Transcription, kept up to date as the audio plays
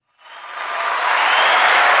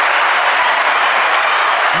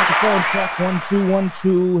Phone check 1 2 1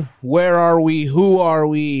 2. Where are we? Who are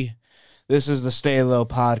we? This is the Stay Low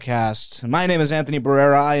podcast. My name is Anthony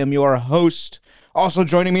Barrera. I am your host. Also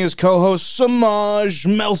joining me is co-host Samaj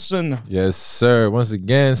Melson. Yes, sir. Once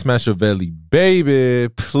again, Smash Your Belly, baby.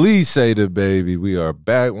 Please say the baby. We are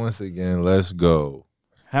back once again. Let's go.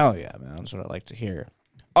 Hell yeah, man. That's what I like to hear.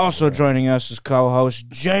 Also joining us is co-host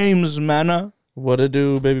James Mena. What it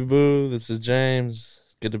do, baby boo? This is James.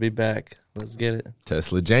 Good to be back. Let's get it.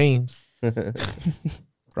 Tesla James.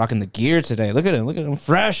 Rocking the gear today. Look at him. Look at him.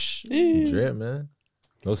 Fresh. Drip, man.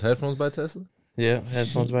 Those headphones by Tesla? Yeah,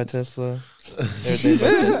 headphones by Tesla. Everything by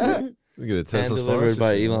Tesla. Look at a And Tesla delivered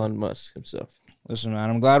by sponsorship, man. Elon Musk himself. Listen, man,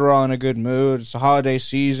 I'm glad we're all in a good mood. It's a holiday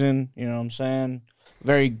season. You know what I'm saying?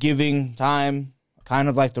 Very giving time. Kind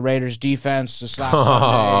of like the Raiders defense this last Sunday.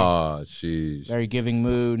 Oh, jeez. Very giving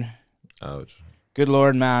mood. Ouch. Good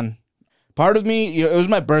Lord, man. Part of me, it was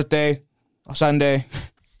my birthday, Sunday.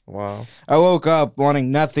 Wow. I woke up wanting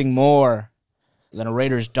nothing more than a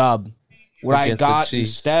Raiders dub. What I Against the got Chiefs.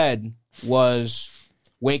 instead was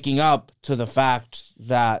waking up to the fact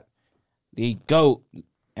that the GOAT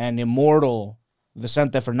and immortal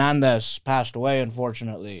Vicente Fernandez passed away,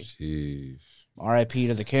 unfortunately. Jeez. R.I.P.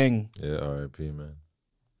 to the king. Yeah, R.I.P., man.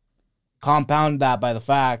 Compound that by the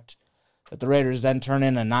fact that the Raiders then turn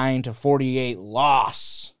in a 9-48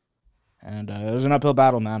 loss. And it was an uphill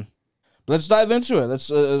battle, man. But let's dive into it.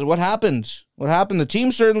 Let's what happened? What happened? The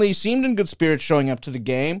team certainly seemed in good spirits showing up to the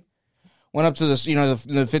game. Went up to this, the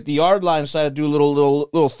 50-yard line, decided to do a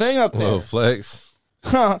little thing up there. Little flex.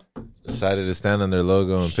 Huh. Decided to stand on their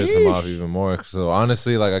logo and piss them off even more. So,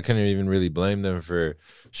 honestly, I couldn't even really blame them for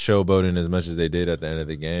showboating as much as they did at the end of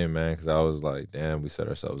the game, man. Because I was like, damn, we set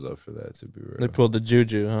ourselves up for that, to be real. They pulled the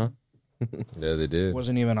juju, huh? Yeah, they did.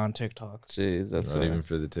 Wasn't even on TikTok. Jeez, that's Not even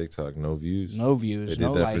for the TikTok. No views. No views, They did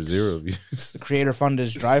no that likes. for 0 views. The creator fund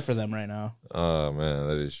is dry for them right now. Oh, man,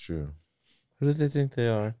 that is true. Who do they think they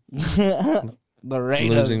are? The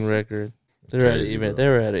Raiders. Losing record. They Crazy, were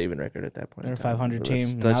at an even record at that point. They're a in time. 500 Let's-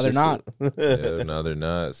 team. let's Now they're just- not. Yeah, no, they're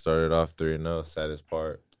not. Started off 3-0, saddest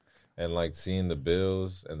part. And seeing the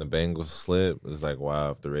Bills and the Bengals slip was like,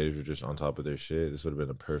 wow, if the Raiders were just on top of their shit, this would have been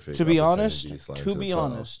a perfect To be opportunity honest, slide to the be playoffs.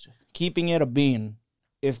 honest, keeping it a bean,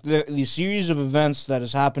 if the series of events that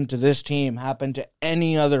has happened to this team happened to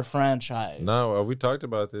any other franchise, No, we talked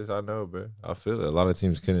about this. I know, bro. I feel it. A lot of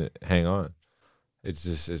teams couldn't hang on.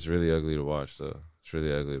 It's really ugly to watch, though. It's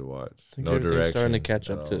really ugly to watch. I think No everything's direction. starting to catch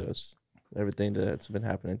at up all. to us. Everything that's been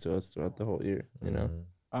happening to us throughout the whole year, you know?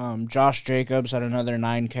 Mhm. Josh Jacobs had another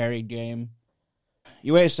 9-carry game.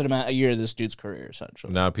 You wasted a year of this dude's career,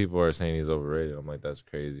 essentially. Now people are saying he's overrated. I'm like, that's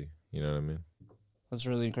crazy. You know what I mean? That's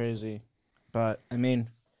really crazy. But, I mean,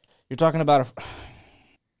 you're talking about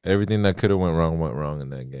Everything that could have went wrong in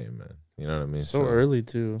that game, man. You know what I mean? So early,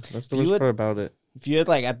 too. That's the If you worst had- part about it. if you had,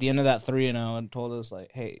 at the end of that 3-0 and told us,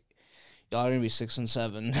 hey, y'all are going to be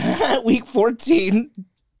 6-7 at week 14.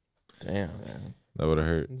 Damn, man. That would have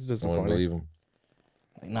hurt. It's I wouldn't disappointing. believe him.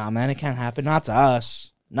 Nah, man, it can't happen. Not to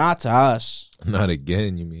us. Not to us. Not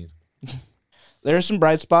again, you mean? There's some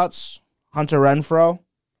bright spots. Hunter Renfro,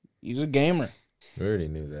 he's a gamer. We already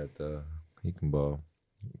knew that, though. He can ball.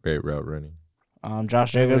 Great route running.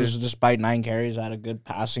 Josh Jacobs, despite 9 carries, had a good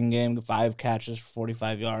passing game. 5 catches for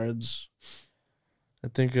 45 yards. I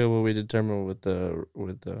think what we determined with the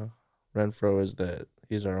Renfro is that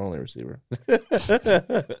he's our only receiver.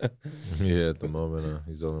 Yeah, at the moment,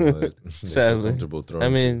 he's the only one that they feel Sadly. comfortable throwing. I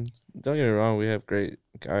to. mean, don't get me wrong, we have great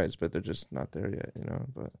guys, but they're just not there yet, you know.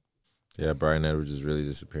 But Yeah, Brian Edwards is really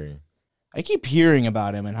disappearing. I keep hearing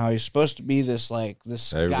about him and how he's supposed to be this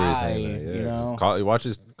Everybody's guy, saying that, yeah. you know. Watch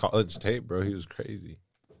his college tape, bro. He was crazy.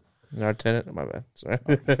 and our tenant, my bad, sorry.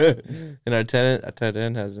 And our tight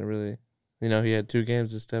end hasn't really, you know, he had 2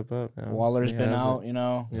 games to step up. You know. Waller's He been hasn't- out, you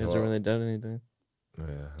know. He hasn't really done anything.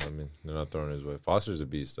 Yeah, I mean, they're not throwing his way. Foster's a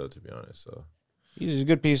beast, though, to be honest. So He's a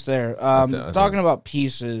good piece there. I think- Talking about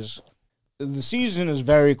pieces, the season is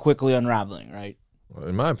very quickly unraveling, right? well,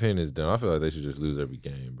 in my opinion, it's done. I feel like they should just lose every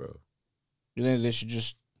game, bro. You think they should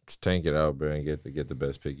just Tank it out, bro, and get the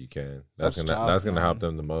best pick you can. That's That's gonna tough, that's gonna man. help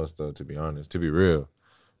them the most, though. To be honest, to be real,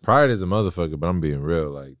 pride is a motherfucker, but I'm being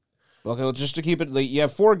real. okay? Well, just to keep it, you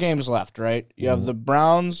have 4 games left, right? You have the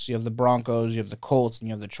Browns, you have the Broncos, you have the Colts, and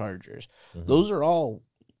you have the Chargers. Mhm. Those are all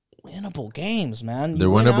winnable games, man. They're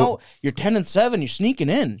You win winnable. out, you're 10-7. You're sneaking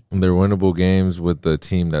in. They're winnable games with the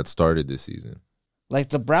team that started this season. Like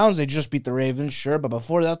the Browns, they just beat the Ravens, sure, but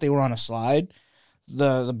before that, they were on a slide.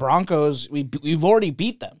 The Broncos, we've already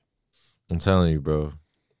beat them. I'm telling you, bro.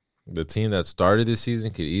 The team that started this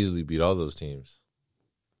season could easily beat all those teams.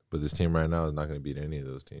 But this team right now is not going to beat any of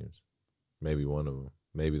those teams. Maybe one of them.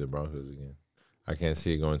 maybe the Broncos again. I can't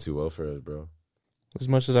see it going too well for us, bro. As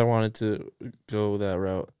much as I wanted to go that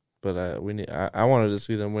route, but I wanted to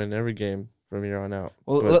see them win every game from here on out.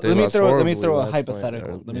 Well, But let me throw a last night,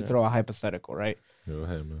 hypothetical. Let me throw a hypothetical, right? Go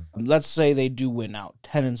ahead, man. Let's say they do win out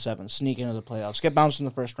 10-7, sneak into the playoffs, get bounced in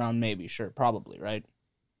the first round, maybe, sure, probably, right?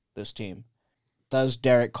 This team. Does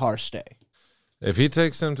Derek Carr stay? If he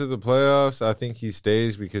takes them to the playoffs, I think he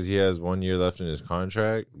stays because he has 1 year left in his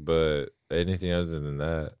contract. But anything other than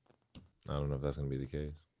that, I don't know if that's going to be the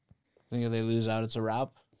case. Think if they lose out, it's a wrap?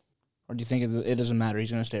 Or do you think it doesn't matter?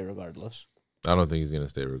 He's going to stay regardless? I don't think he's going to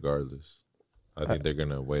stay regardless. I think they're going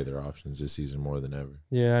to weigh their options this season more than ever.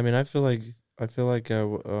 Yeah, I mean, I feel like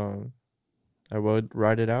I would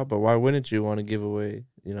ride it out, but why wouldn't you want to give away,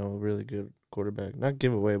 a really good quarterback? Not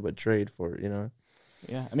give away, but trade for it,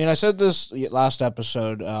 Yeah, I mean, I said this last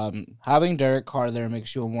episode. Having Derek Carr there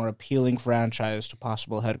makes you a more appealing franchise to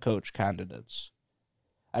possible head coach candidates.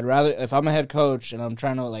 I'd rather, if I'm a head coach and I'm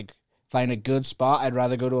trying to find a good spot, I'd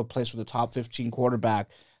rather go to a place with a top 15 quarterback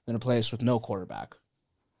than a place with no quarterback.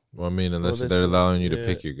 Well, I mean, unless they're allowing you to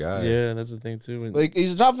pick your guy. Yeah, that's the thing too.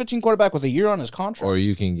 He's a top 15 quarterback with a year on his contract. Or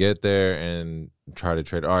you can get there and try to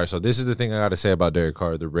trade. All right, so this is the thing I got to say about Derek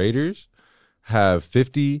Carr. The Raiders have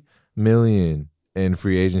 $50 million in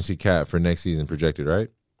free agency cap for next season projected, right?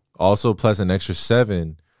 Also, plus an extra $7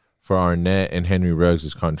 million for Arnett and Henry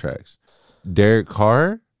Ruggs' contracts. Derek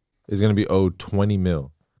Carr is going to be owed $20 million.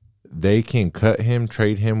 They can cut him,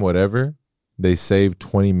 trade him, whatever. They save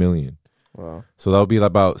 $20 million. Wow. So that'll be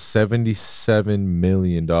about $77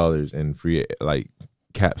 million in free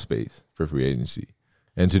cap space for free agency,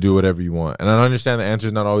 and to do whatever you want. And I understand the answer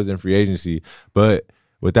is not always in free agency, but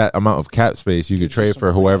with that amount of cap space, you could trade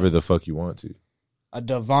for whoever the fuck you want to. A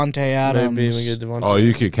Devontae Adams. Maybe even get Devontae. Oh,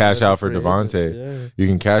 you could cash out for Devontae. Yeah. You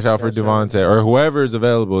can cash out for Devontae or whoever is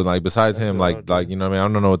available. Besides him, I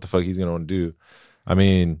don't know what the fuck he's gonna want to do. I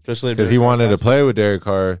mean, because he wanted to play with Derek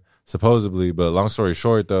Carr supposedly, but long story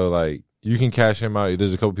short, though, you can cash him out.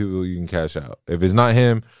 There's a couple people you can cash out. If it's not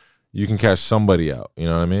him, you can cash somebody out. You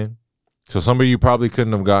know what I mean? So somebody you probably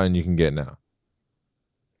couldn't have gotten, you can get now.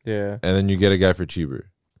 Yeah. And then you get a guy for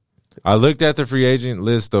cheaper. I looked at the free agent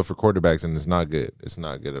list, though, for quarterbacks, and it's not good. It's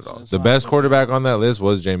not good at all. The best quarterback on that list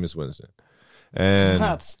was Jameis Winston. And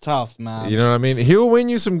that's tough, man. You know what I mean? He'll win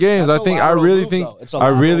you some games. I really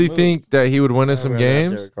think that he would win us some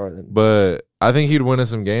games. But I think he'd win us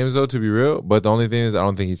some games, though, to be real. But the only thing is I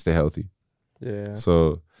don't think he'd stay healthy. Yeah.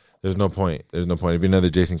 So there's no point. It'd be another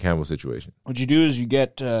Jason Campbell situation. What you do is you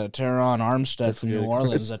get Teron Armstead from New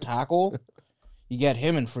Orleans, a tackle. You get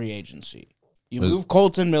him in free agency. You move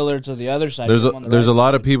Colton Miller to the other side. There's a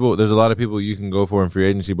lot of people you can go for in free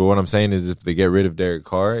agency, but what I'm saying is if they get rid of Derek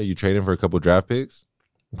Carr, you trade him for a couple draft picks,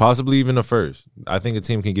 possibly even a first. I think a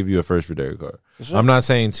team can give you a first for Derek Carr. I'm not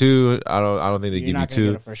saying 2. I don't think they give you 2.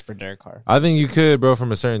 Get a first for Derek Carr. I think you could, bro,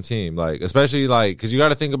 from a certain team, especially because you got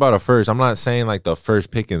to think about a first. I'm not saying the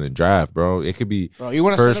first pick in the draft, bro. It could be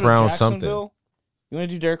first round something. You want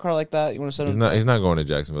to do Derek Carr like that? You want to send him? He's not going to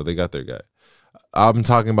Jacksonville. They got their guy. I'm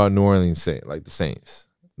talking about New Orleans Saints, the Saints.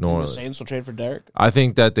 New Orleans. The Saints will trade for Derek? I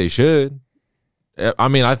think that they should. I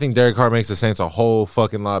mean, I think Derek Carr makes the Saints a whole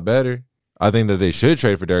fucking lot better. I think that they should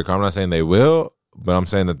trade for Derek Carr. I'm not saying they will, but I'm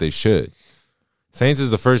saying that they should. Saints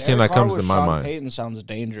is the first team that comes to my mind. Payton sounds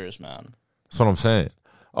dangerous, man. That's what I'm saying.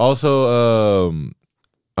 Also,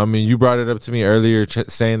 I mean, you brought it up to me earlier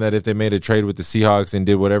saying that if they made a trade with the Seahawks and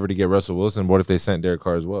did whatever to get Russell Wilson, what if they sent Derek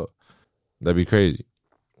Carr as well? That'd be crazy.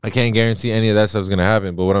 I can't guarantee any of that stuff's going to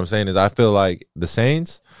happen, but what I'm saying is I feel like the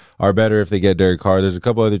Saints are better if they get Derek Carr. There's a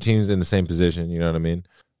couple other teams in the same position, you know what I mean?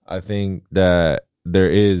 I think that there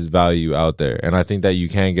is value out there, and I think that you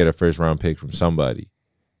can get a first-round pick from somebody,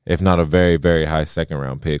 if not a very, very high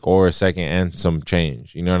second-round pick or a second and some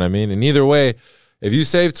change, you know what I mean? And either way, if you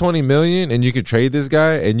save $20 million and you could trade this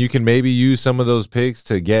guy and you can maybe use some of those picks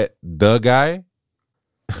to get the guy,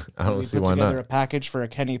 I don't see why not. Put together a package for a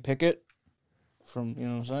Kenny Pickett. You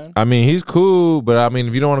know what I'm saying? I mean, he's cool, but I mean,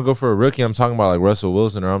 if you don't want to go for a rookie, I'm talking about Russell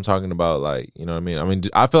Wilson, or I'm talking about you know what I mean? I mean,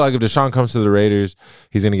 I feel like if Deshaun comes to the Raiders,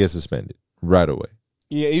 he's going to get suspended right away.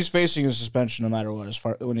 Yeah, he's facing a suspension no matter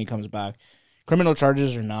what when he comes back. Criminal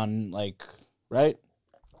charges are none, right?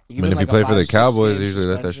 I mean, if you play for the Cowboys, they usually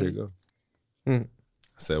let that shit go. I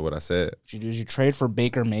said what I said. What you do is you trade for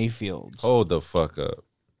Baker Mayfield. Hold the fuck up.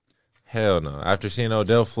 Hell no. After seeing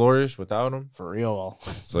Odell flourish without him. For real.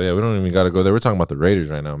 So, yeah, we don't even got to go there. We're talking about the Raiders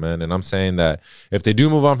right now, man. And I'm saying that if they do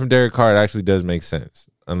move on from Derek Carr, it actually does make sense.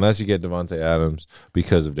 Unless you get Devontae Adams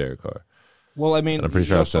because of Derek Carr. Well, I mean, and I'm pretty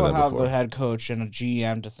sure I've said that have before. A head coach and a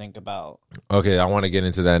GM to think about. Okay, I want to get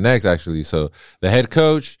into that next, actually. So, the head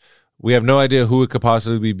coach We have no idea who it could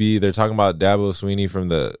possibly be. They're talking about Dabo Sweeney from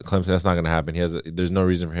the Clemson. That's not going to happen. There's no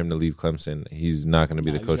reason for him to leave Clemson. He's not going to be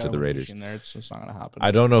the coach of the Raiders. It's not going to happen. I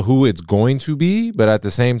don't know who it's going to be, but at the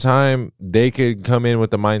same time, they could come in with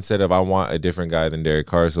the mindset of I want a different guy than Derek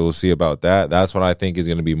Carr. So we'll see about that. That's what I think is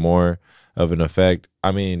going to be more of an effect.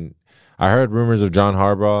 I mean, I heard rumors of John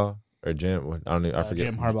Harbaugh. Or Jim, I forget.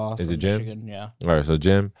 Jim Harbaugh. Is it Jim? Michigan, yeah. All right, so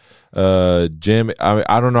Jim. I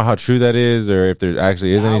don't know how true that is or if there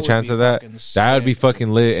actually is any chance of that. That would be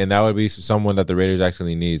fucking lit, and that would be someone that the Raiders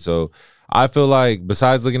actually need. So I feel like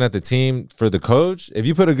besides looking at the team for the coach, if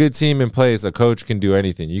you put a good team in place, a coach can do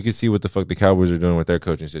anything. You can see what the fuck the Cowboys are doing with their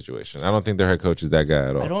coaching situation. I don't think their head coach is that guy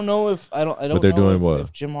at all. I don't know if But they're doing what?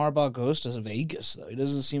 If Jim Harbaugh goes to Vegas though. He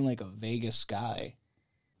doesn't seem like a Vegas guy.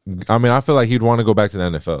 I mean, I feel like he'd want to go back to the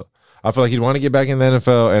NFL. I feel like he'd want to get back in the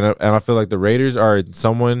NFL, and I feel like the Raiders are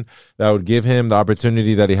someone that would give him the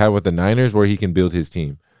opportunity that he had with the Niners where he can build his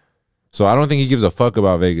team. So I don't think he gives a fuck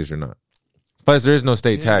about Vegas or not. Plus, there is no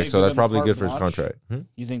state tax, so that's probably good for his contract.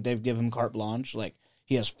 You think they've given him carte blanche? Like,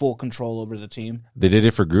 he has full control over the team? They did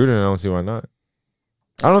it for Gruden, I don't see why not.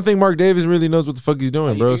 I don't think Mark Davis really knows what the fuck he's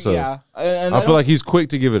doing, bro. So yeah. I feel like he's quick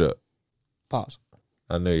to give it up. Pause.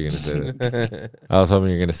 I knew you were going to say that. I was hoping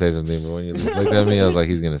you were going to say something, but when you looked at me, I was like,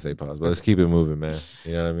 he's going to say pause. But let's keep it moving, man.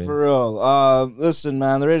 You know what I mean? For real. Listen,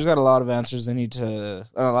 man, the Raiders got a lot of answers they need to,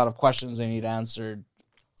 a lot of questions they need answered.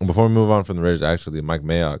 Before we move on from the Raiders, actually, Mike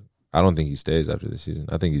Mayock, I don't think he stays after this season.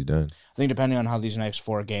 I think he's done. I think depending on how these next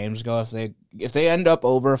 4 games go, if they end up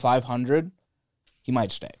over 500, he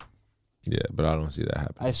might stay. Yeah, but I don't see that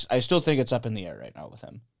happening. I still think it's up in the air right now with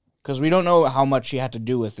him. Because we don't know how much he had to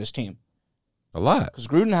do with this team. A lot. Because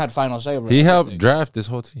Gruden had final say over He everything. helped draft this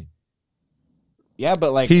whole team. Yeah,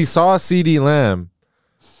 but like He saw C.D. Lamb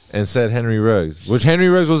and said Henry Ruggs, which Henry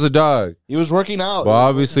Ruggs was a dog. he was working out. Well,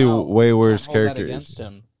 obviously, way worse Can't hold that characters. against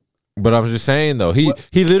him. But I'm just saying, though, he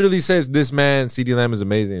literally says this man, C.D. Lamb, is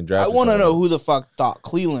amazing. And I drafted want to someone. know who the fuck thought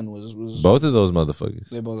Cleveland was. Both of those motherfuckers.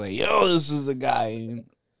 They both like, yo, this is the guy.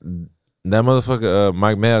 That motherfucker,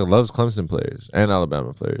 Mike Mayock, loves Clemson players and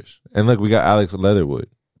Alabama players. And look, we got Alex Leatherwood.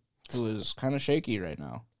 Who is kind of shaky right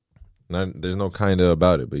now. There's no kind of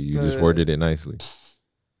about it, but you just worded it nicely.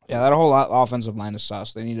 Yeah, that whole offensive line is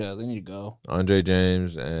sus. They need to go. Andre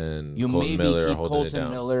James and You Colton maybe Miller are keep holding it Colton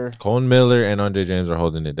down. Miller. Colton Miller and Andre James are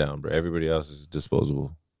holding it down, bro. Everybody else is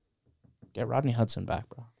disposable. Get Rodney Hudson back,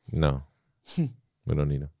 bro. No, we don't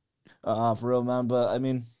need him. For real, man. But I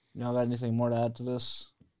mean, y'all got anything more to add to this?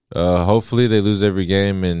 Hopefully they lose every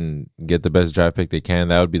game and get the best draft pick they can.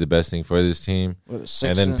 That would be the best thing for this team.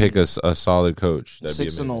 And then pick a solid coach. That'd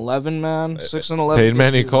 6-11, man. 6-11. Peyton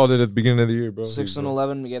Manning called it at the beginning of the year, bro.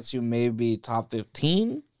 6-11 gets you maybe top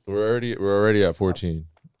 15. We're already at 14.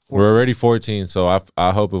 We're already 14. So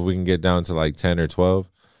I hope if we can get down to like 10 or 12,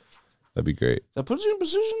 that'd be great. That puts you in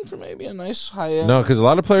position for maybe a nice high end. No, because a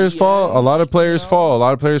lot of players fall. A lot of players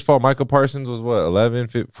fall. Michael Parsons was what, 11,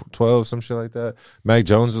 12, some shit like that. Mac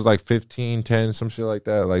Jones was like 15, 10, some shit like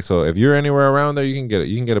that. Like, so if you're anywhere around there, you can get it.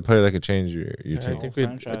 You can get a player that could change your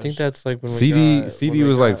team. I think that's like when CD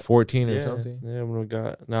was like 14 or something. Yeah, when we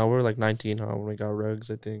got we're like 19, huh? When we got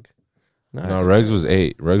Ruggs, I think. No, Ruggs was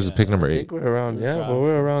 8. Ruggs was pick number 8. I think we're around.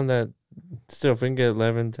 We're around that. Still, if we can get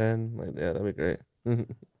 11, 10, like that'd be great.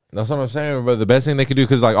 That's what I'm saying. But the best thing they could do,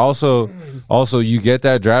 because like also you get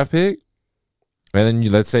that draft pick, and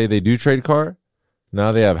then let's say they do trade Carr.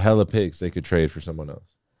 Now they have hella picks they could trade for someone else.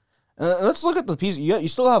 Let's look at the piece. You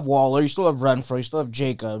still have Waller. You still have Renfro. You still have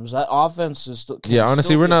Jacobs. That offense is still. Yeah,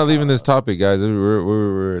 honestly, we're not leaving this topic, guys.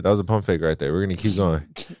 That was a pump fake right there. We're gonna keep going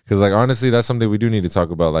because, like, honestly, that's something we do need to talk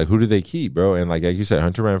about. Like, who do they keep, bro? And like you said,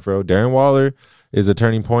 Hunter Renfro, Darren Waller is a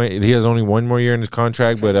turning point. He has only 1 more year in his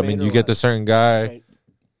contract, but I mean, you get the certain guy.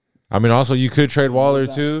 I mean, also you could trade Waller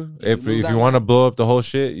too if you want to blow up the whole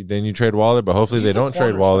shit. Then you trade Waller, but hopefully they don't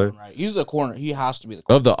trade Waller. Right? He's the corner. He has to be the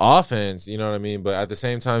corner of the offense. You know what I mean? But at the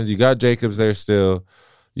same time, you got Jacobs there still.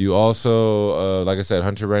 You also, like I said,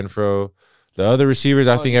 Hunter Renfro. The other receivers,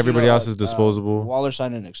 I think everybody else is disposable. Waller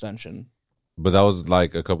signed an extension, but that was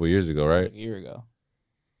like a couple years ago, right? Like a year ago.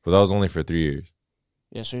 But that was only for 3 years.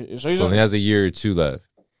 Yeah, so he has a year or 2 left.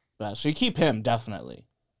 Yeah, so you keep him definitely.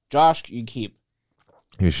 Josh, you keep.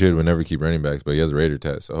 He should. We'll never keep running backs, but he has a Raider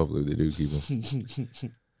test, so hopefully they do keep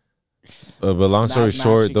him. But long story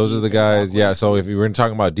short, those are the guys. Yeah, so if we were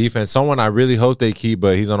talking about defense, someone I really hope they keep,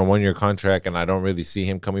 but he's on a 1-year contract, and I don't really see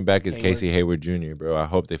him coming back, is Casey Hayward Jr., bro. I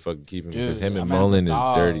hope they fucking keep him because him and Mullen is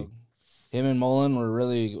dirty. Him and Mullen were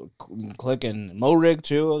really clicking. Mo Rig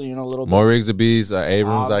too, a little bit. More Riggs a beast.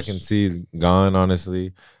 Abrams, I Hobbs. can see gone.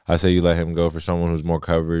 Honestly, I say you let him go for someone who's more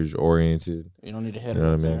coverage oriented. You don't need to hit You him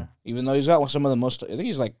know up what I mean? there. Even though he's got some of the most, I think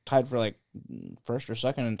he's like tied for like first or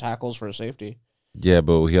second in tackles for a safety. Yeah,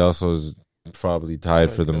 but he also is probably tied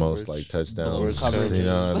Like for the coverage. most like touchdowns. Coverage. You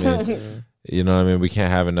know what I mean? You know what I mean? We can't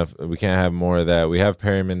have enough. We can't have more of that. We have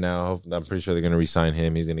Perryman now. I'm pretty sure they're going to re-sign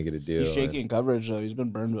him. He's going to get a deal. He's shaky in coverage though. He's been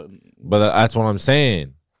burned. But that's what I'm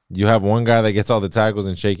saying. You have one guy that gets all the tackles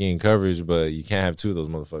and shaky in coverage, but you can't have two of those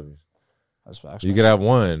motherfuckers. That's facts. You could have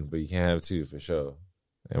one, but you can't have two for sure.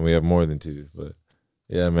 And we have more than two. But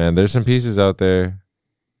yeah, man, there's some pieces out there.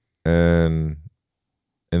 And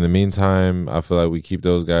in the meantime, I feel like we keep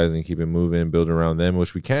those guys and keep it moving, build around them,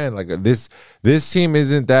 which we can. Like this team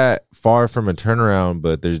isn't that far from a turnaround,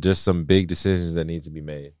 but there's just some big decisions that need to be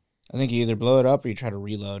made. I think you either blow it up or you try to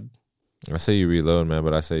reload. I say you reload, man,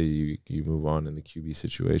 but I say you move on in the QB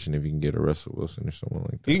situation if you can get a Russell Wilson or someone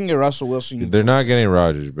like that. You can get Russell Wilson. They're not getting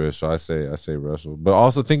Rodgers, bro. So I say Russell. But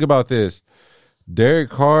also think about this: Derek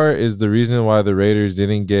Carr is the reason why the Raiders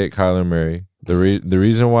didn't get Kyler Murray. The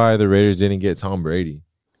reason why the Raiders didn't get Tom Brady.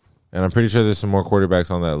 And I'm pretty sure there's some more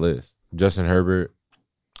quarterbacks on that list. Justin Herbert.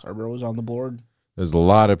 Herbert was on the board. There's a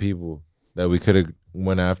lot of people that we could have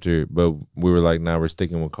went after, but we were like, nah, we're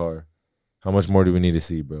sticking with Carr. How much more do we need to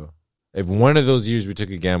see, bro? If one of those years we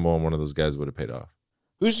took a gamble on one of those guys, would have paid off.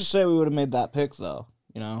 Who's to say we would have made that pick though?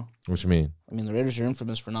 What you mean? I mean, the Raiders are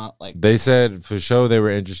infamous for not like. They said for sure they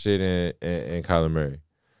were interested in Kyler Murray.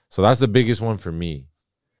 So that's the biggest one for me.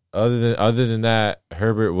 Other than that,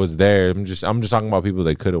 Herbert was there. I'm just talking about people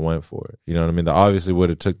they could have went for it. You know what I mean? They obviously would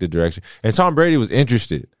have took the direction. And Tom Brady was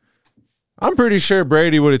interested. I'm pretty sure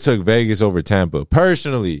Brady would have took Vegas over Tampa.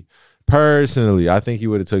 Personally, I think he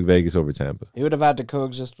would have took Vegas over Tampa. He would have had to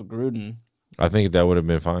coexist with Gruden. I think that would have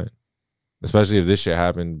been fine. Especially if this shit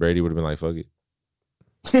happened, Brady would have been like, fuck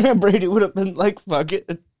it. Brady would have been like, fuck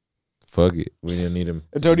it. Fuck it. We didn't need him.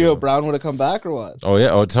 Antonio Brown would have come back or what? Oh,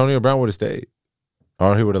 yeah. Antonio Brown would have stayed.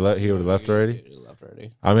 Or he would have left already? He left already.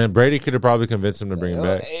 I mean, Brady could have probably convinced him to bring him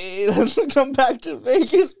back. Hey, let's come back to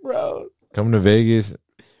Vegas, bro. Come to Vegas.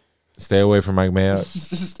 Stay away from Mike Mayock.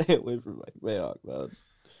 Stay away from Mike Mayock, man.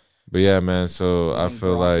 But yeah, man. So I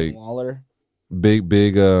feel Gronk and like Waller.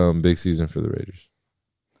 big season for the Raiders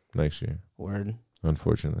next year. Word.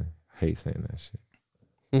 Unfortunately, hate saying that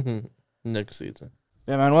shit. Next season.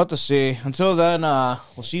 Yeah, man, we'll have to see. Until then,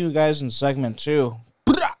 we'll see you guys in segment 2.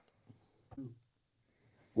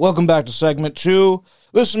 Welcome back to segment 2.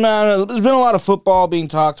 Listen, man, there's been a lot of football being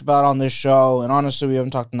talked about on this show, and honestly, we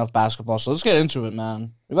haven't talked enough basketball, so let's get into it,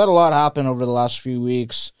 man. We've had a lot happen over the last few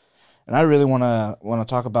weeks, and I really want to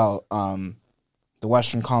talk about the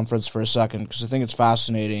Western Conference for a second, because I think it's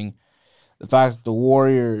fascinating. The fact that the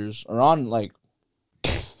Warriors are on, like,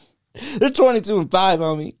 they're 22-5,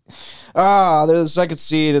 homie. They're the second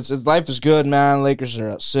seed. It's life is good, man. Lakers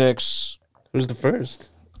are at 6. Who's the first?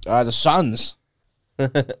 The Suns.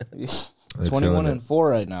 They're 21-4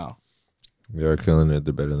 right now. They are killing it.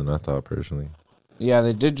 They're better than I thought, personally. Yeah,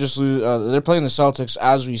 they did just lose. They're playing the Celtics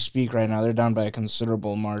as we speak right now. They're down by a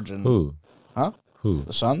considerable margin. Who? Huh? Who?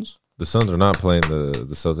 The Suns? The Suns are not playing the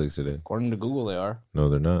Celtics today. According to Google, they are. No,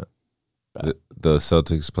 they're not. Bad. The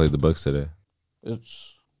Celtics played the Bucks today.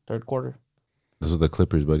 It's third quarter. Those are the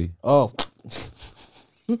Clippers, buddy. Oh.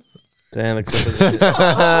 Damn, the Clippers.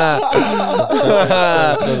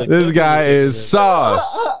 This guy is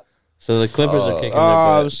sauce. So the Clippers are kicking Oh, their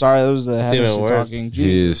I'm butt. sorry. That was the It's even Henderson worse. talking. He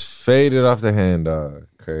Jesus. is faded off the hand, dog.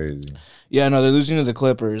 Crazy. Yeah, no, they're losing to the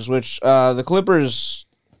Clippers, which the Clippers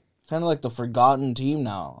kind of like the forgotten team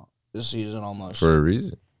now this season almost. For a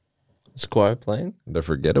reason. Is Kawhi playing? They're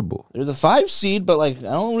forgettable. They're the 5 seed, but like I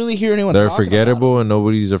don't really hear anyone. They're talking forgettable and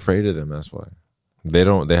nobody's afraid of them. That's why. They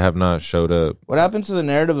have not showed up. What happened to the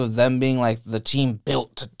narrative of them being like the team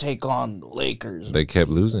built to take on the Lakers? They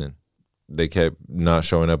kept losing. They kept not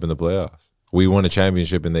showing up in the playoffs. We won a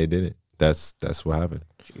championship and they didn't. That's what happened.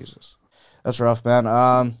 Jesus, that's rough,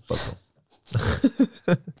 man. Fuck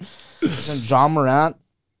 'em. John Morant,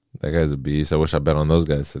 That guy's a beast. I wish I bet on those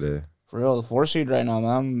guys today. for real, the 4 seed right now,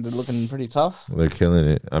 man. They're looking pretty tough. They're killing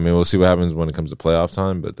it. I mean, we'll see what happens when it comes to playoff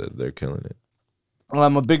time, but they're killing it.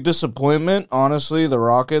 A big disappointment, honestly. The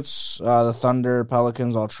Rockets, the Thunder,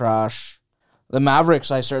 Pelicans, all trash. The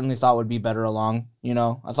Mavericks, I certainly thought would be better along. You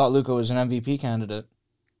know, I thought Luka was an MVP candidate.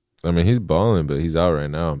 I mean, he's balling, but he's out right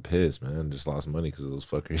now. I'm pissed, man. Just lost money because of those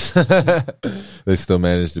fuckers. They still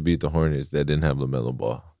managed to beat the Hornets that didn't have LaMelo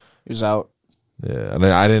Ball. He was out. Yeah,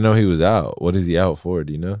 I didn't know he was out. What is he out for?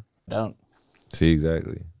 Do you know? Don't. See,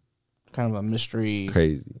 exactly. Kind of a mystery.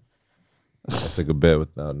 Crazy. I took a bet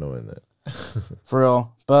without knowing that. For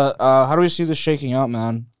real. But how do we see this shaking out,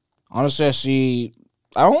 man? Honestly,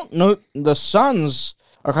 I don't know. The Suns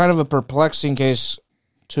are kind of a perplexing case,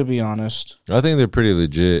 to be honest. I think they're pretty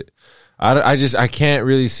legit. I can't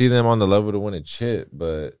really see them on the level to win a chip,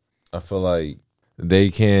 but I feel like they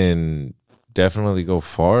can definitely go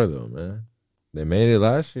far, though, man. They made it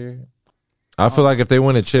last year. I feel like if they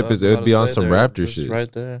win a chip, it would be on some Raptor shit.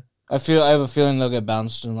 Right there. I have a feeling they'll get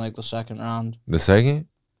bounced in like the second round. The second?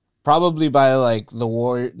 Probably by like the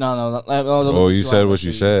Warriors. No. Oh, you said what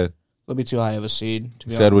you said. They'll be too high of a seed.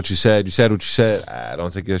 You said what you said. You said what you said.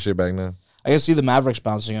 Don't take that shit back now. I can see the Mavericks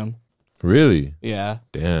bouncing them. Really? Yeah.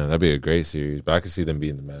 Damn, that'd be a great series. But I could see them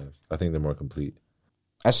beating the Mavs. I think they're more complete.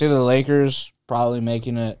 I see the Lakers probably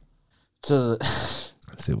making it to.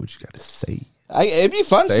 Say what you got to say. It'd be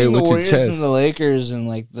fun Say seeing it the with your Warriors chest. and the Lakers in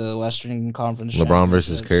like the Western Conference. LeBron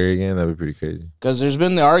versus Championships. Curry again? That'd be pretty crazy. Because there's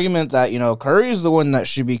been the argument that, Curry's the one that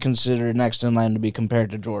should be considered next in line to be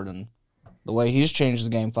compared to Jordan. The way he's changed the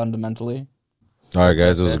game fundamentally. All right,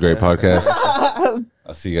 guys. It was a great podcast.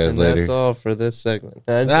 I'll see you guys And later. that's all for this segment.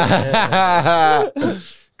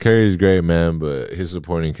 Curry's great, man, but his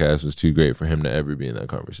supporting cast was too great for him to ever be in that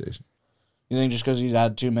conversation. You think just because he's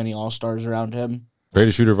had too many All-Stars around him,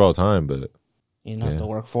 Greatest shooter of all time, but you don't have Yeah. to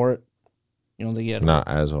work for it? You don't think he had not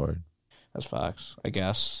as hard. That's facts, I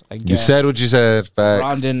guess. You said what you said. Facts.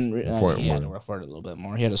 LeBron didn't. Important He had to one. work for it a little bit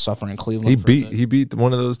more. He had to suffer in Cleveland. He for a bit. beat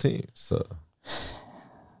one of those teams. So,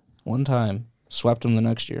 one time, swept him the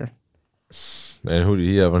next year. and who did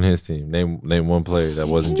he have on his team? Name one player that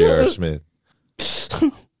wasn't J.R. Smith.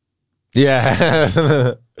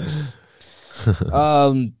 Yeah.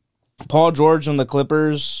 Paul George and the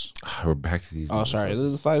Clippers. We're back to these. Oh, sorry. This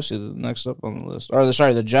is the 5 seed. Next up on the list. Or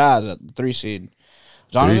the Jazz at the 3 seed.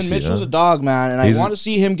 Donovan 3 seed, Mitchell's huh? a dog, man, and He's- I want to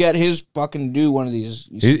see him get his fucking due one of these.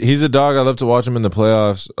 He's a dog. I love to watch him in the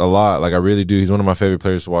playoffs a lot. Like, I really do. He's one of my favorite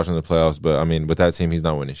players to watch in the playoffs. But, I mean, with that team, he's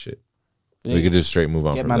not winning shit. We could just straight move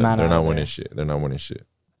on Get from my them. man They're out not of winning there. shit. They're not winning shit.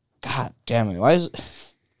 God damn it. Why is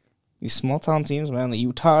these small town teams, man, the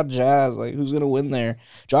Utah Jazz, like, who's going to win there?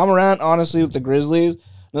 John Morant, honestly, with the Grizzlies,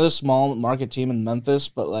 another small market team in Memphis,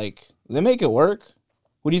 but, like, they make it work.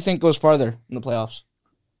 Who do you think goes farther in the playoffs?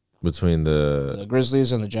 Between The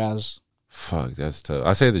Grizzlies and the Jazz. Fuck, that's tough.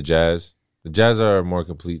 I say the Jazz. The Jazz are a more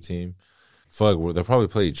complete team. Fuck, they'll probably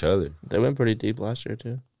play each other. They went pretty deep last year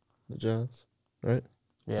too, the Jazz, right?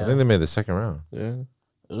 Yeah. I think they made the second round. Yeah.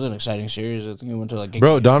 It was an exciting series. I think it went to, like,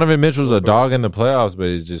 Bro, Donovan Mitchell's a dog in the playoffs, but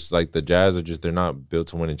it's just like the Jazz are just, they're not built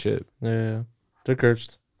to win a chip. Yeah. They're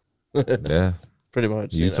cursed. Yeah. Pretty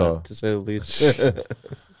much. Utah. To say the least.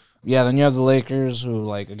 Yeah, then you have the Lakers, who,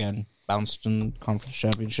 like, again, bounced in conference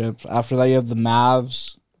championships. After that, you have the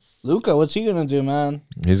Mavs. Luka, what's he gonna do, man?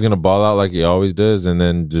 He's going to ball out like he always does and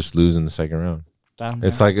then just lose in the second round. Damn,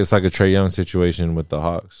 It's man. like a Trae Young situation with the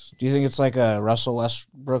Hawks. Do you think it's like a Russell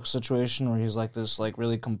Westbrook situation where he's like this like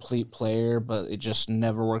really complete player, but it just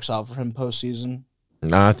never works out for him postseason?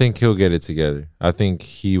 Nah, I think he'll get it together. I think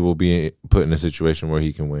he will be put in a situation where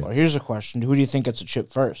he can win. Or here's a question: who do you think gets a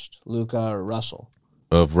chip first, Luka or Russell?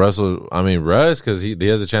 Of Russell, I mean Russ, because he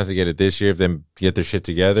has a chance to get it this year if they get their shit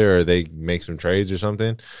together or they make some trades or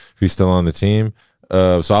something. If he's still on the team,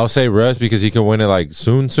 so I'll say Russ because he can win it like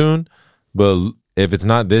soon. But if it's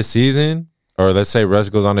not this season, or let's say Russ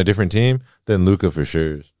goes on a different team, then Luka for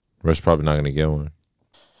sure. Russ probably not gonna get one.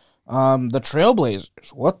 The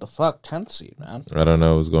Trailblazers. What the fuck? 10th seed, man. I don't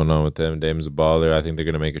know what's going on with them. Dame's a baller. I think they're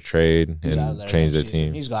gonna make a trade He's out of and there change their next season.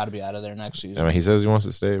 team. He's got to be out of there next season. I mean, he says he wants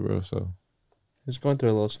to stay, bro. So He's going through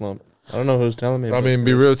a little slump. I don't know who's telling me. I but mean,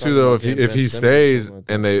 be there's real talking too though. about If getting he Ben Simmons or stays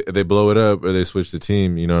something like and they blow it up or they switch the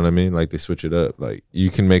team, you know what I mean? Like they switch it up. Like you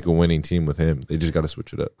can make a winning team with him. They just got to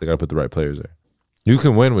switch it up. They got to put the right players there. You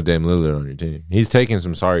can win with Dame Lillard on your team. He's taking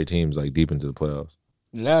some sorry teams like deep into the playoffs.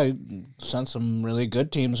 Yeah, he sent some really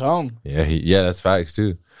good teams home. Yeah, that's facts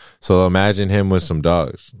too. So imagine him with some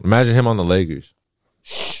dogs. Imagine him on the Lakers.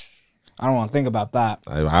 I don't want to think about that.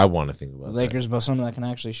 I want to think about The that. Lakers, but someone that can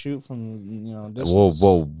actually shoot from distance.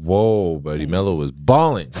 Whoa, buddy. Melo was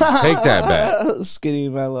balling. Take that back. Skinny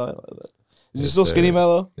Mellow. Is he Yes, still Skinny sir.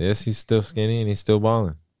 Mellow? Yes, he's still skinny and he's still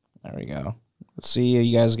balling. There we go. Let's see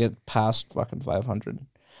you guys get past fucking 500.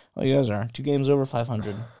 Oh, you guys are 2 games over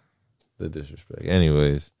 500. The disrespect.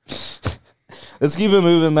 Anyways, Let's keep it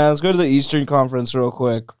moving, man. Let's go to the Eastern Conference real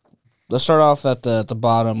quick. Let's start off at the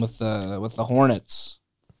bottom with the Hornets.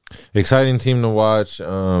 exciting team to watch. They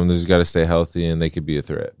just got to stay healthy and they could be a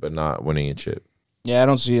threat, but not winning a chip. Yeah, I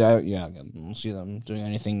don't see them doing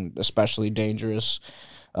anything especially dangerous.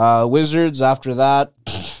 Wizards after that.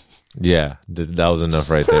 Yeah, that was enough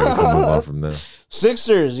right there. We can move on from there.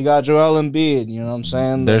 Sixers, you got Joel Embiid. You know what I'm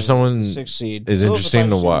saying? There's someone 6 seed. is Still interesting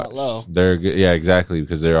to surprised he's not watch. low. They're good. Yeah, exactly,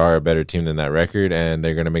 because they are a better team than that record, and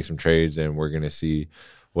they're gonna make some trades, and we're gonna see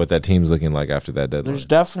what that team's looking like after that deadline. There's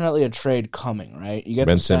definitely a trade coming, right? You get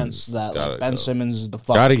Ben the sense Simmons that gotta like, Ben go. Simmons is the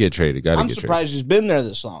fuck. Gotta get traded. I'm surprised he's been there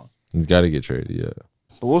this long, He's got to get traded. Yeah,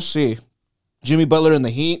 but we'll see. Jimmy Butler in the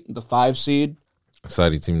Heat, the 5 seed.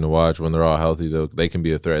 exciting team to watch when they're all healthy. Though they can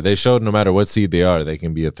be a threat. They showed no matter what seed they are, they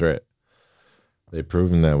can be a threat. They've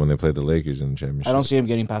proven that when they played the Lakers in the championship. I don't see him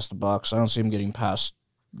getting past the Bucks. I don't see him getting past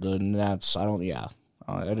the Nets. I don't. Yeah,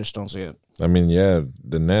 I just don't see it. I mean, yeah,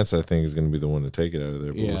 the Nets I think is going to be the one to take it out of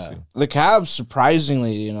there. But we'll Yeah, see. the Cavs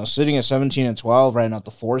surprisingly, sitting at 17 and 12 right now at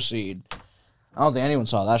the 4 seed. I don't think anyone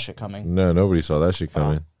saw that shit coming. No, nobody saw that shit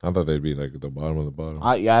coming. I thought they'd be like at the bottom of the bottom.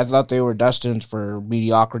 I thought they were destined for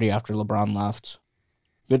mediocrity after LeBron left.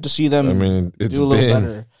 Good to see them I mean, it's do a little been.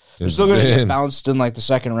 better. They're It's still going to get been. bounced in like the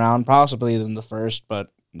second round, possibly than the first, but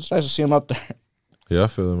it's nice to see them up there. Yeah, I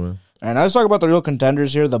feel it, man. All right, now let's talk about the real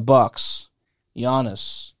contenders here, the Bucks.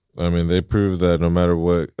 Giannis. I mean, they proved that no matter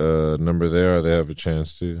what number they are, they have a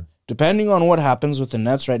chance too. Depending on what happens with the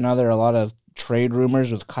Nets right now, there are a lot of trade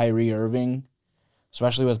rumors with Kyrie Irving,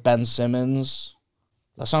 especially with Ben Simmons.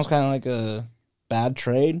 That sounds kind of like a bad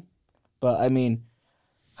trade, but I mean,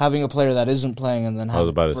 having a player that isn't playing and then I was having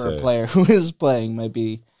about to for a say. player who is playing might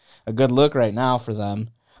be a good look right now for them.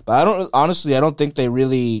 But I don't think they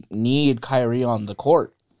really need Kyrie on the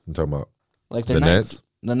court. I'm talking about Like the they're Nets.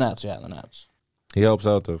 The Nets, yeah, the Nets. He helps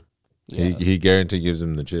out though. Yeah. He guaranteed gives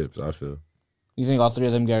them the chips. I feel. You think all 3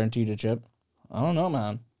 of them guaranteed a chip? I don't know,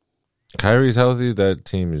 man. Kyrie's healthy. That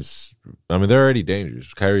team is. I mean, they're already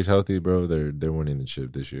dangerous. Kyrie's healthy, bro. They're winning the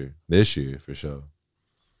chip this year. This year for sure.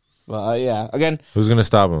 Well, yeah. Again, Who's gonna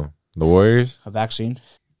stop them? The Warriors. a vaccine.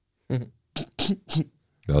 That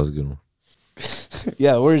was a good one,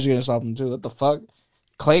 Yeah, the Warriors are gonna stop them too. What the fuck?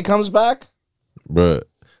 Clay comes back. bro.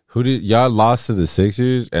 Who did y'all lost to the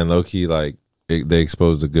Sixers and low key like they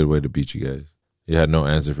exposed a good way to beat you guys. You had no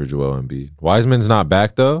answer for Joel Embiid. Wiseman's not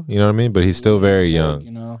back though. You know what I mean? But he's still very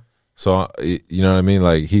young. So you know what I mean?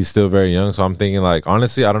 Like he's still very young. So I'm thinking like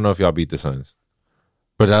honestly, I don't know if y'all beat the Suns,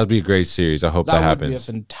 but that would be a great series. I hope that, would happens. be a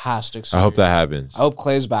fantastic. I hope series. that happens. I hope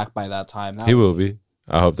Clay's back by that time. He will be.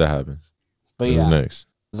 I hope that happens. But Who's yeah, next?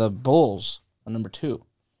 the Bulls are number 2.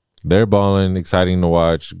 They're balling, exciting to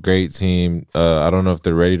watch. Great team. I don't know if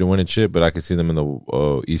they're ready to win a chip, but I could see them in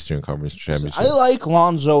the Eastern Conference Championship. I like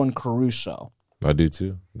Lonzo and Caruso. I do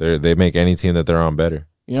too. They make any team that they're on better.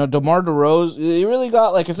 DeMar DeRozan. You really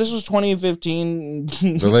got like if this was 2015.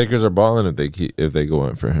 The Lakers are balling if they go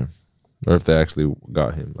in for him, or if they actually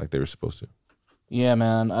got him like they were supposed to. Yeah,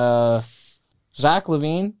 man. Zach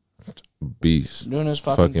LaVine Beast, doing his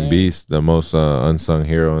fucking thing. beast, the most unsung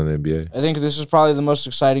hero in the NBA I think this is probably the most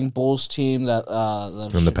exciting Bulls team that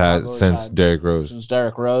in the past since Derrick Rose. Since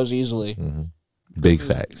Derrick Rose, easily. Big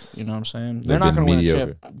facts. You know what I'm saying? They've They're not been going to win a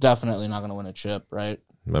mediocre. chip. Definitely not going to win a chip, right?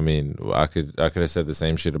 I mean, I could have said the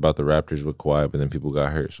same shit about the Raptors with Kawhi, but then people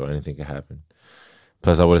got hurt, so anything could happen.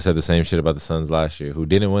 Plus, I would have said the same shit about the Suns last year, who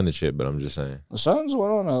didn't win the chip, but I'm just saying. The Suns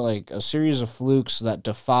went on a series of flukes that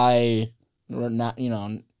defy,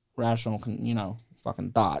 rational,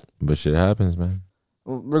 fucking thought. But shit happens, man.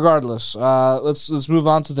 Regardless, let's move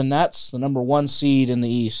on to the Nets, the number 1 seed in the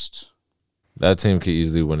East. That team could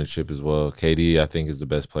easily win a chip as well. KD, I think, is the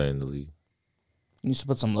best player in the league. Needs to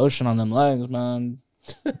put some lotion on them legs, man.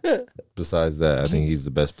 Besides that, I think he's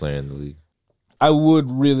the best player in the league. I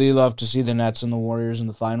would really love to see the Nets and the Warriors in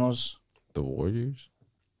the finals. The Warriors?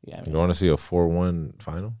 Yeah, You want to see a 4-1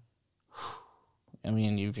 final? I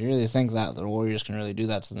mean, if you really think that the Warriors can really do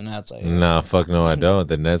that to the Nets, Nah, fuck no, I don't.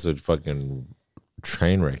 The Nets would fucking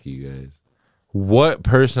train wreck you guys. What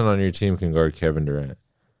person on your team can guard Kevin Durant?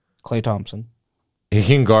 Klay Thompson. He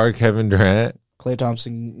can guard Kevin Durant? Klay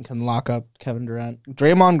Thompson can lock up Kevin Durant.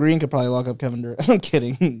 Draymond Green could probably lock up Kevin Durant. I'm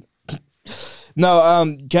kidding.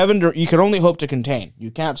 No, Kevin Durant, you can only hope to contain.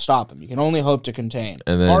 You can't stop him. You can only hope to contain.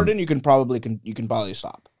 And then- Harden, you can probably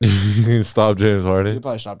stop. You can stop James You Harden? can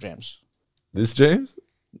probably stop James. This James?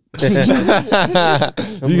 You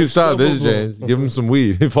can stop this James. Give him some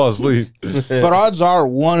weed. He falls asleep. But odds are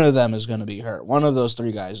one of them is going to be hurt. One of those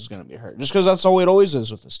 3 guys is going to be hurt. Just because that's all it always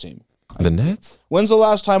is with this team. The Nets? When's the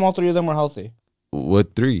last time all 3 of them were healthy?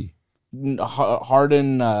 What 3?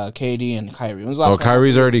 Harden, KD, and Kyrie. When's the last Oh, time?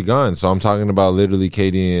 Kyrie's already gone, so I'm talking about literally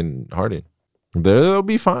KD and Harden. They'll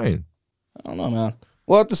be fine. I don't know, man.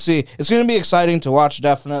 We'll have to see. It's going to be exciting to watch,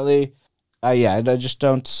 definitely. Yeah, I just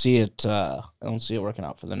don't see it. I don't see it working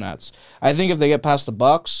out for the Nets. I think if they get past the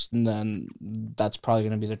Bucks, then that's probably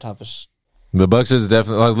going to be their toughest The Bucks is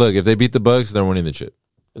definitely like. Look, if they beat the Bucks, they're winning the chip.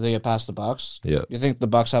 If they get past the Bucks, Yeah, you think the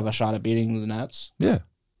Bucks have a shot at beating the Nets? yeah,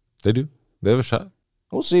 they do. They have a shot.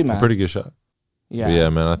 We'll see, man. A pretty good shot. Yeah, But yeah,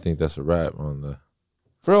 man. I think that's a wrap on the.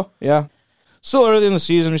 for real. Yeah, still early in the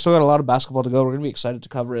season. We still got a lot of basketball to go. We're gonna be excited to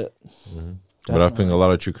cover it. But I think a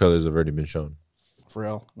lot of true colors have already been shown. For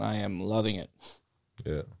real, I am loving it.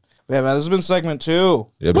 Yeah. Yeah, man. This has been segment 2.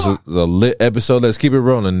 The episode's a lit episode. Let's keep it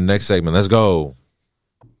rolling. Next segment. Let's go.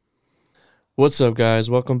 What's up, guys?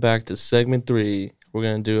 Welcome back to segment 3. We're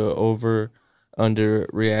gonna do an over/under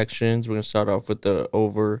reactions. We're gonna start off with the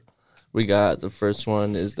over. We got the first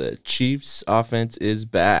one is the Chiefs offense is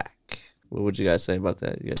back. What would you guys say about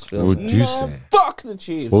that? You guys feel What that? would you say? Fuck the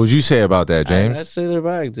Chiefs. What would you say about that, I James? say they're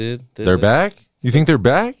back, dude. They're back? You think they're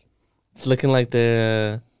back? It's looking like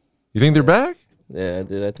they're. You think they're back? Yeah,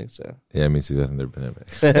 dude. I think so. Yeah, me too. I think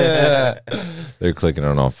they're back. They're clicking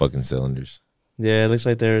on all fucking cylinders. Yeah, it looks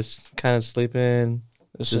like they're kind of sleeping.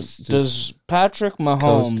 Listen, Just does Patrick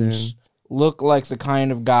Mahomes coasting. look like the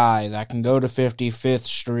kind of guy that can go to 55th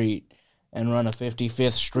Street and run a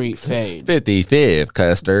 55th Street fade? 55th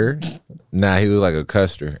Custer. Nah, he looked like a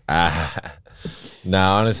Custer.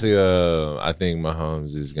 Nah, honestly, I think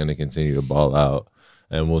Mahomes is going to continue to ball out,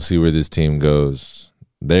 and we'll see where this team goes.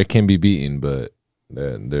 They can be beaten, but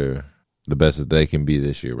they're the best that they can be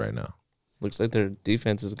this year right now. Looks like their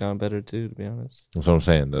defense has gone better too, to be honest. That's what I'm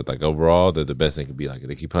saying. That like overall, they're the best they could be. Like if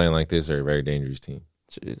they keep playing like this, they're a very dangerous team.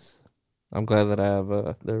 Jeez, I'm glad that I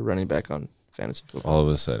have their running back on fantasy football. All of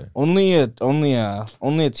a sudden, Only a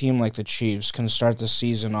team like the Chiefs can start the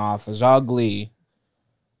season off as ugly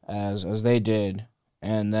as they did,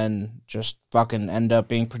 and then just fucking end up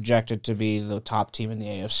being projected to be the top team in the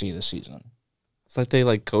AFC this season. It's like they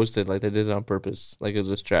like coasted, like they did it on purpose, like it was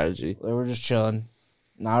a strategy. They were just chilling.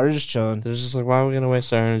 Now we're just chilling. They're just like, why are we gonna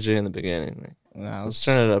waste our energy in the beginning? Like, Nah, let's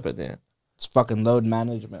turn it up at the end. It's fucking load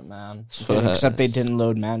management, man. Except they didn't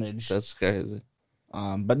load manage. That's crazy.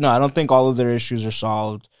 But no, I don't think all of their issues are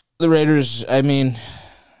solved. The Raiders, I mean,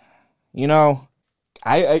 you know,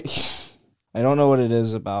 I don't know what it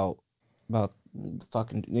is about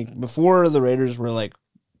fucking before the Raiders were like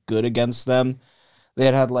good against them. They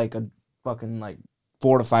had like a fucking like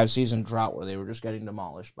 4 to 5 season drought where they were just getting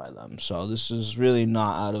demolished by them. So this is really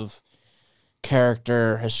not out of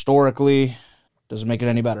character historically. Doesn't make it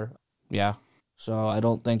any better. Yeah. So I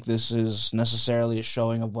don't think this is necessarily a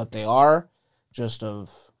showing of what they are, just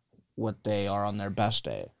of what they are on their best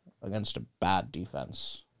day against a bad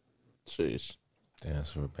defense. Jeez. damn,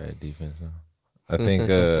 that's for a bad defense now. I think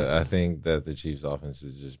that the Chiefs' offense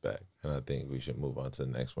is just back, and I think we should move on to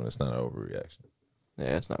the next one. It's not an overreaction.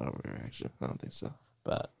 Yeah, it's not overreaction. I don't think so.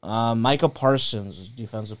 But Micah Parsons is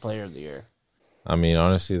Defensive Player of the Year. I mean,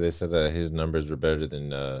 honestly, they said that his numbers were better than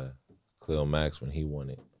Khalil Mack's when he won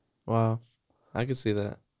it. Wow, I could see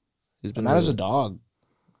that. He's been Man is a really- dog.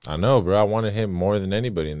 I know, bro. I wanted him more than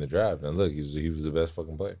anybody in the draft, and look, he was the best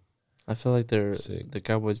fucking player. I feel like they're Sick. the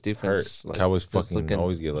Cowboys defense. Hurt. Like, Cowboys is fucking looking,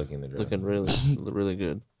 always get lucky in the draft. looking really, really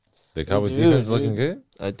good. The Cowboys do, defense dude. looking good.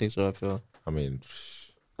 I think so. I feel. I mean,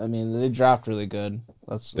 I mean, they draft really good. they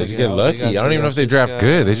Let's just Yeah, get they lucky. got- I don't they even know got if they this draft guy.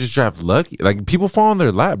 good. They just draft lucky. Like people fall in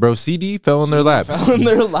their lap, bro. CD fell in their lap. fell in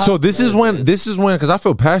their lap. So this is when because I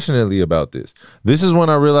feel passionately about this. This is when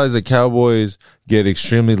I realize the Cowboys get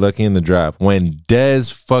extremely lucky in the draft. When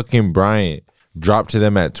Dez fucking Bryant dropped to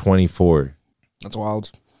them at 24. That's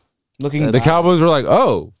wild. Looking The back, Cowboys were like,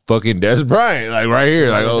 oh, fucking Dez Bryant. Like right here.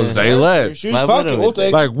 Like, oh, say left. shoes, Why fuck would it, we we'll take-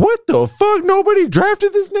 take. Like, what the fuck? Nobody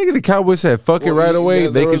drafted this nigga. The Cowboys said, fuck it right away.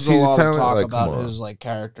 They could see his talent. Talk Like, come about on. his like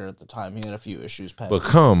character at the time. He had a few issues. But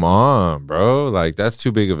come on, bro. Like, that's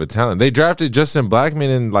too big of a talent. They drafted Justin Blackman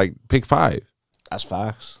in like pick 5. That's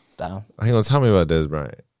facts. Down. He gonna tell me about Dez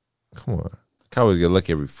Bryant. Come on. Cowboys get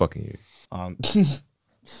lucky every fucking year.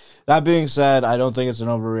 That being said, I don't think it's an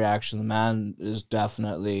overreaction. The man is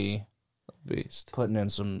definitely Beast. putting in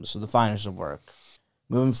the finest of work.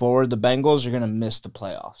 Moving forward, the Bengals are gonna miss the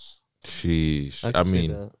playoffs. Sheesh. can I see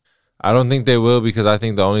mean, that. I don't think they will because I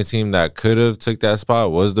think the only team that could have took that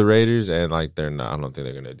spot was the Raiders, and like they're not. I don't think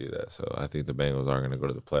they're gonna do that. So I think the Bengals are gonna go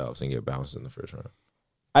to the playoffs and get bounced in the first round.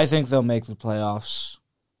 I think they'll make the playoffs.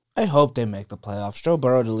 I hope they make the playoffs. Joe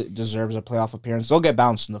Burrow deserves a playoff appearance. They'll get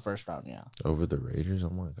bounced in the first round, yeah. Over the Raiders? Oh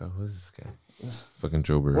my god, who is this guy? Fucking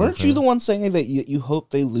Joe Burrow. Weren't you fan? the one saying that you hope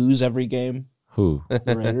they lose every game? Who?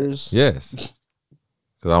 The Raiders? Yes.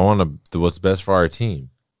 Because I want to do what's best for our team.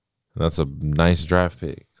 And that's a nice draft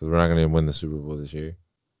pick. Because we're not going to win the Super Bowl this year.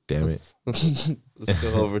 Damn it. Let's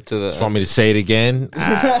go over to Just the. want me to say it again?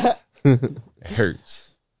 Ah. It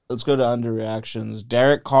hurts. Let's go to underreactions.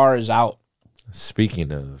 Derek Carr is out.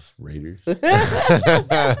 Speaking of Raiders,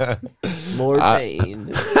 More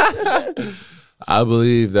pain. I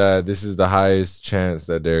believe that this is the highest chance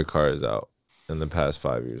that Derek Carr is out in the past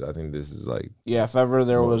 5 years. I think this is like, Yeah, if ever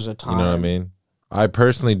there was a time. you know what I mean? I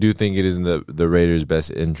personally do think it is in the Raiders'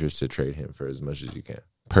 best interest to trade him for as much as you can.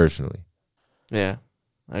 Personally. Yeah,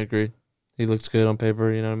 I agree. He looks good on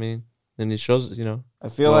paper, you know what I mean? And he shows, you know. I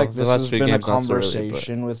feel Well, like the this last has few been a games, not so really, but-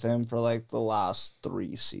 conversation with him for like the last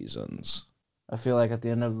 3 seasons. I feel like at the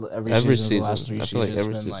end of every Every season, the last season. 3 I feel like seasons,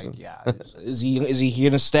 every it's been season. like, yeah, is he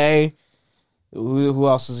gonna stay? Who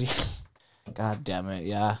else is he? God damn it,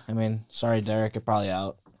 yeah. I mean, sorry, Derek, you're probably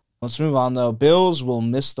out. Let's move on though. Bills will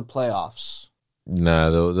miss the playoffs. Nah,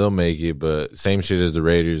 they'll make it, but same shit as the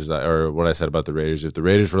Raiders, or what I said about the Raiders. If the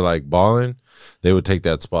Raiders were like balling, they would take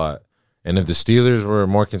that spot. And if the Steelers were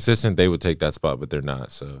more consistent, they would take that spot, but they're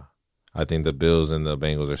not. So I think the Bills and the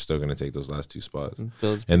Bengals are still going to take those last 2 spots.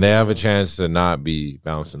 Bills And they have a chance to not be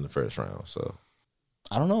bounced in the first round. So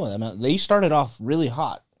I don't know what that meant. They started off really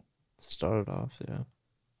hot, started off, yeah.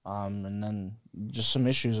 and then just some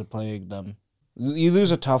issues have plagued them. You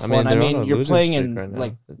lose a tough I mean, one. I they're on mean, a you're losing playing streak in right now.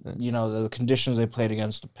 like you know the conditions they played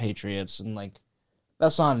against the Patriots, and like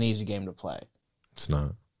that's not an easy game to play. it's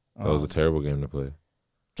not. That was a terrible game to play.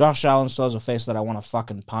 Josh Allen still has a face that I want to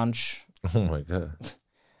fucking punch. Oh, my God.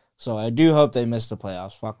 So I do hope they miss the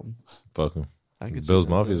playoffs. Fuck them. Fuck them. I could see Bills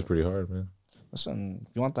that, Mafia is yeah. pretty hard, man. Listen,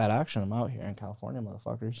 if you want that action, I'm out here in California,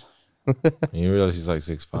 motherfuckers. And you realize he's like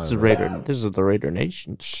 6'5". This is Raider. This is the Raider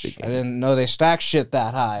Nation speaking. I didn't know they stack shit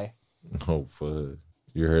that high. Oh, fuck.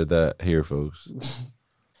 You heard that here, folks.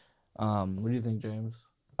 What do you think, James?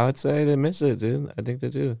 I would say they miss it, dude. I think they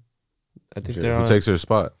do. I think Okay. they're Who on. takes their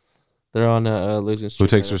spot? They're on a losing Who streak.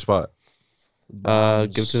 takes their spot? Give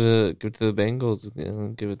it to the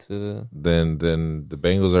Bengals. Give it to the Then the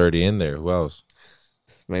Bengals are already in there. Who else?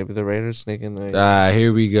 maybe the Raiders sneak in there.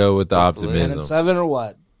 Here we go with the Hopefully. 10 optimism. and 7 or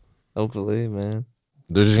what? Hopefully, man.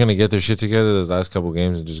 They're just gonna get their shit together those last couple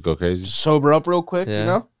games and just go crazy. Just sober up real quick, Yeah. you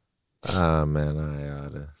know? Ah, man, I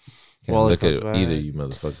oughta. Can't Wally look at fucks either back. you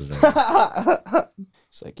motherfuckers. Right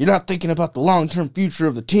It's like, you're not thinking about the long-term future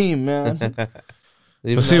of the team, man.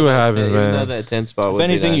 Even see though what that- happens, even man. though that 10 spot If would be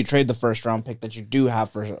anything, you nice. trade the first-round pick that you do have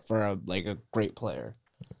for a great player.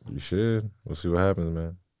 You should. We'll see what happens,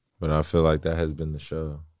 man. But I feel like that has been the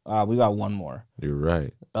show. We got one more. You're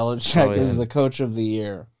right. Belichick Oh, yeah. is the coach of the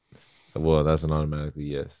year. Well, that's an automatically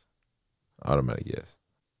yes. Automatic yes.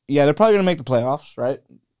 Yeah, they're probably going to make the playoffs, right?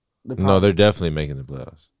 No, they're definitely making the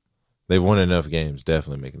playoffs. They've won enough games,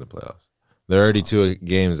 definitely making the playoffs. They're already 2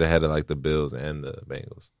 games ahead of like the Bills and the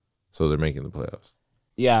Bengals. So they're making the playoffs.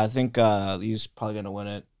 Yeah, I think he's probably going to win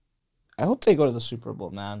it. I hope they go to the Super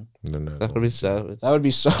Bowl, man. They're not That would going be to. savage. That would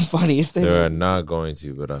be so funny if they They're did. not going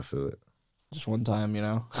to, but I feel it. Just one time, you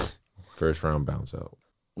know? First round bounce out.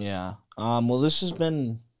 Yeah. Well, this has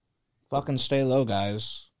been fucking stay low,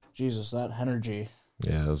 guys. Jesus, that energy.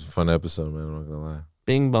 Yeah, it was a fun episode, man. I'm not gonna lie.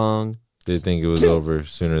 Bing bong. Did think it was over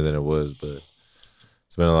sooner than it was, but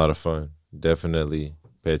it's been a lot of fun. Definitely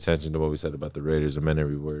pay attention to what we said about the Raiders. I meant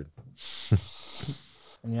every word.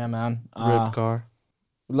 And yeah, man. Rip car.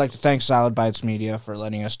 We'd like to thank Salad Bites Media for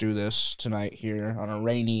letting us do this tonight here on a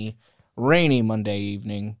rainy Monday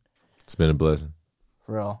evening. It's been a blessing.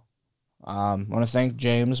 For real. I want to thank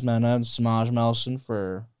James Mena and Samaj Melson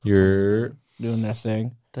for You're doing their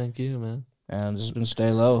thing. Thank you, man. And this has been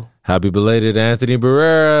Stay Low. happy belated Anthony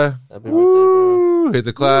Barrera. Happy birthday, bro. Woo! Hit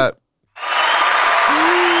the clap.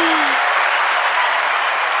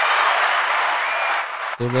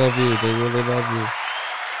 They love you. They really love you.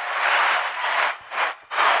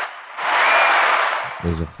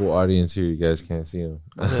 There's a full audience here. You guys can't see him.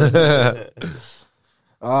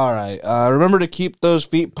 All right. Remember to keep those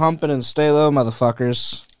feet pumping and stay low,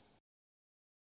 motherfuckers.